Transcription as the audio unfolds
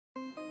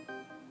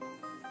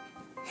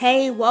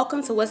Hey,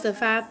 welcome to What's the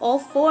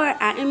 504.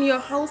 I am your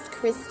host,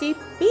 Christy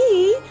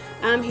B.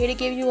 I'm here to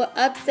give you an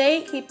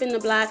update, keeping the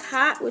block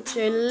hot with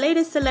your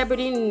latest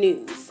celebrity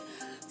news.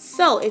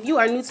 So, if you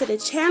are new to the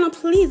channel,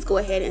 please go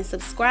ahead and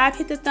subscribe,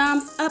 hit the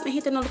thumbs up, and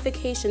hit the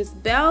notifications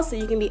bell so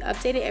you can be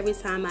updated every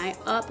time I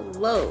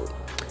upload.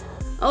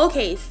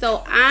 Okay,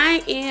 so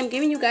I am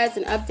giving you guys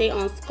an update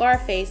on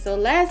Scarface. So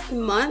last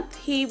month,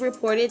 he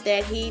reported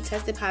that he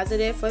tested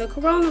positive for the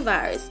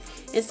coronavirus.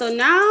 And so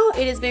now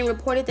it has been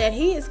reported that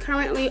he is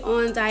currently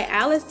on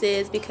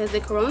dialysis because the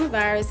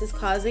coronavirus is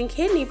causing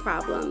kidney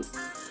problems.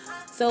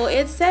 So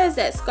it says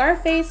that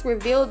Scarface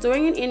revealed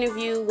during an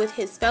interview with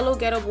his fellow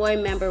Ghetto Boy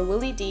member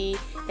Willie D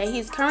that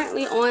he's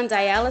currently on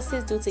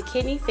dialysis due to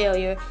kidney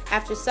failure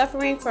after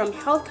suffering from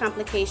health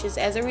complications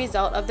as a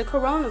result of the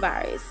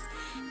coronavirus.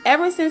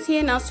 Ever since he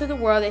announced to the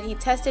world that he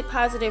tested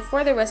positive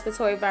for the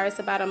respiratory virus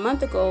about a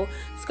month ago,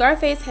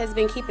 Scarface has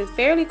been keeping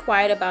fairly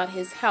quiet about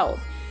his health.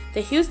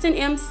 The Houston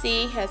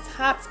MC has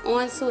hopped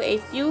onto a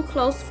few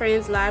close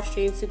friends' live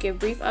streams to give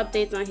brief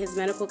updates on his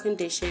medical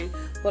condition,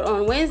 but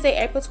on Wednesday,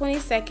 April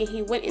 22nd,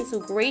 he went into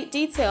great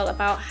detail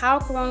about how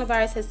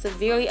coronavirus has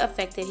severely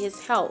affected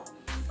his health.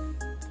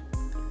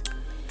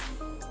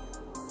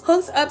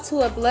 Hooked up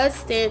to a blood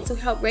stent to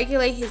help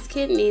regulate his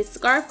kidneys,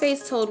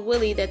 Scarface told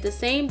Willie that the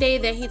same day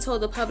that he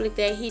told the public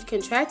that he'd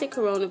contracted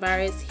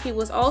coronavirus, he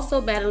was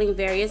also battling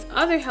various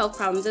other health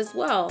problems as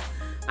well.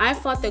 I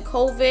fought the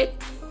COVID,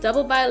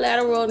 double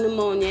bilateral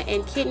pneumonia,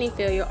 and kidney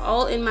failure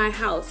all in my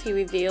house, he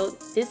revealed.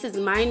 This is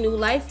my new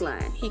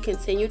lifeline. He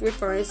continued,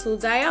 referring to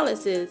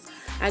dialysis.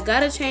 I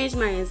gotta change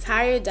my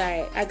entire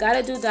diet. I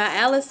gotta do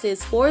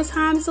dialysis 4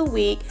 times a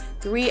week,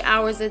 3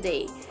 hours a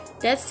day.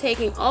 That's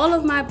taking all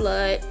of my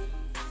blood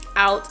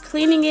out,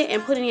 cleaning it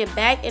and putting it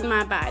back in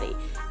my body.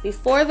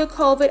 Before the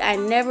COVID, I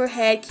never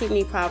had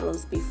kidney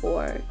problems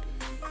before.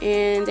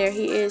 And there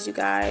he is, you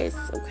guys.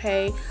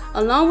 Okay,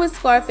 along with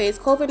Scarface,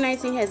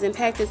 COVID-19 has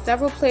impacted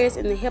several players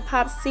in the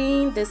hip-hop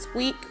scene. This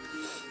week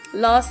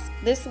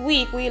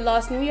we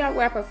lost New York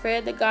rapper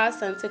Fred the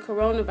Godson to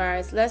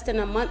coronavirus less than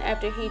a month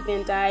after he'd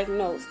been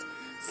diagnosed.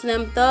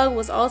 Slim Thug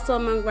was also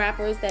among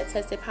rappers that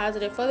tested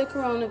positive for the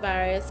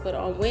coronavirus, but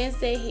on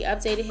Wednesday he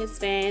updated his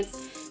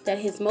fans that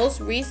his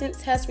most recent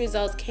test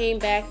results came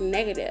back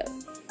negative.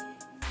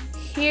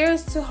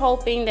 Here's to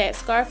hoping that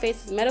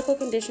Scarface's medical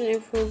condition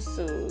improves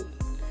soon.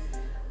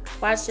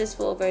 Watch this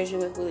full version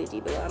with Willie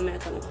D below. I'm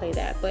not going to play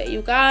that. But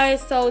you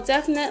guys, so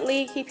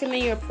definitely keep him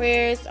in your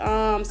prayers.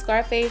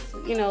 Scarface,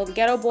 you know, the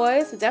Ghetto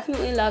Boys,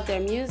 definitely love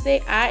their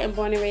music. I am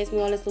born and raised in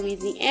New Orleans,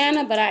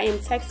 Louisiana, but I am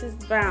Texas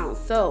Brown.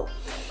 So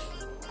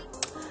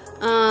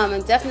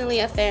I'm definitely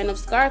a fan of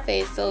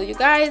Scarface. So you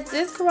guys,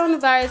 this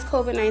coronavirus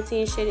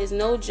COVID-19 shit is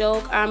no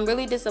joke. I'm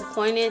really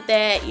disappointed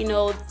that, you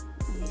know,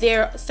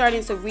 they're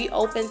starting to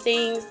reopen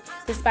things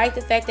despite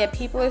the fact that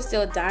people are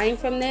still dying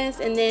from this.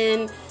 And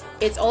then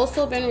it's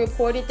also been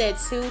reported that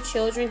 2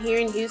 children here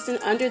in Houston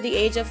under the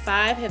age of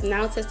 5 have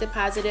now tested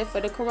positive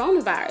for the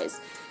coronavirus.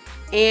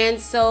 And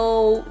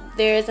so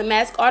there's a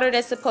mask order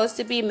that's supposed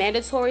to be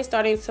mandatory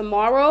starting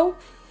tomorrow,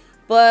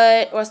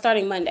 or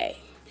starting Monday.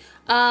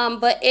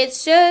 But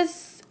it's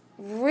just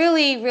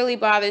really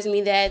bothers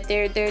me that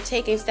they're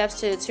taking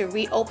steps to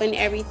reopen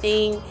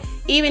everything,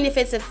 even if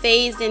it's a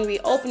phased in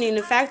reopening.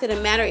 The fact of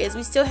the matter is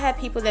we still have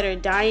people that are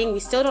dying. We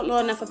still don't know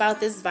enough about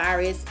this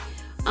virus.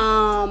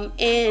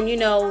 And you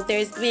know,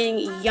 there's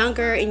been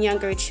younger and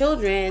younger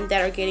children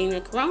that are getting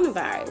the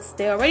coronavirus.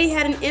 They already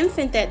had an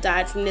infant that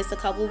died from this a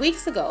couple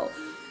weeks ago.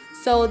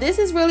 So this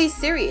is really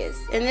serious,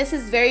 and this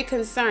is very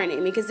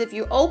concerning, because if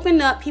you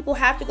open up, people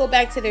have to go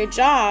back to their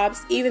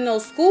jobs, even though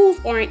schools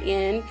aren't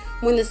in.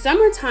 When the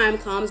summertime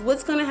comes,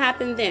 what's going to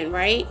happen then,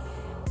 right?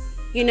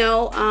 You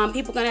know,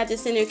 people are going to have to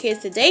send their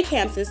kids to day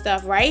camps and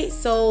stuff, right?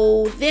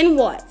 So then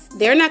what?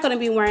 They're not going to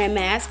be wearing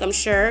masks, I'm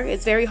sure.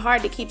 It's very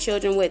hard to keep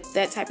children with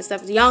that type of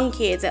stuff, young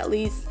kids at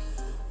least,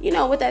 you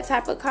know, with that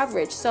type of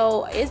coverage.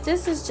 So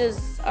this is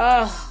just,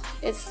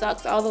 it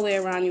sucks all the way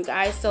around, you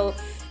guys. So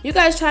you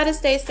guys try to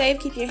stay safe,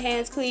 keep your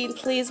hands clean.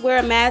 Please wear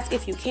a mask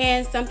if you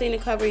can, something to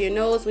cover your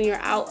nose when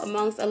you're out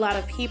amongst a lot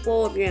of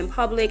people, if you're in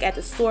public, at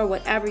the store,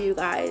 whatever, you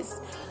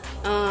guys.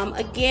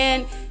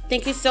 Again,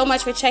 thank you so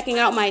much for checking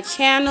out my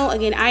channel.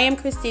 Again, I am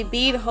Christy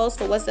B, the host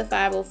for What's the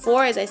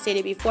 504. As I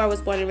stated before, I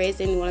was born and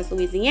raised in New Orleans,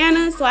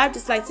 Louisiana. So I'd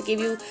just like to give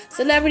you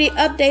celebrity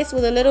updates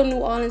with a little New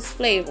Orleans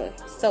flavor.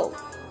 So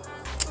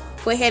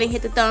go ahead and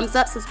hit the thumbs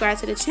up, subscribe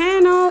to the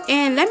channel,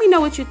 and let me know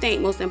what you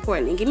think, most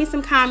importantly. Give me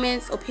some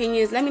comments,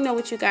 opinions. Let me know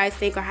what you guys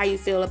think or how you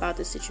feel about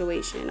the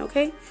situation,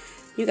 okay?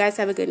 You guys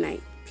have a good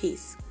night.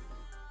 Peace.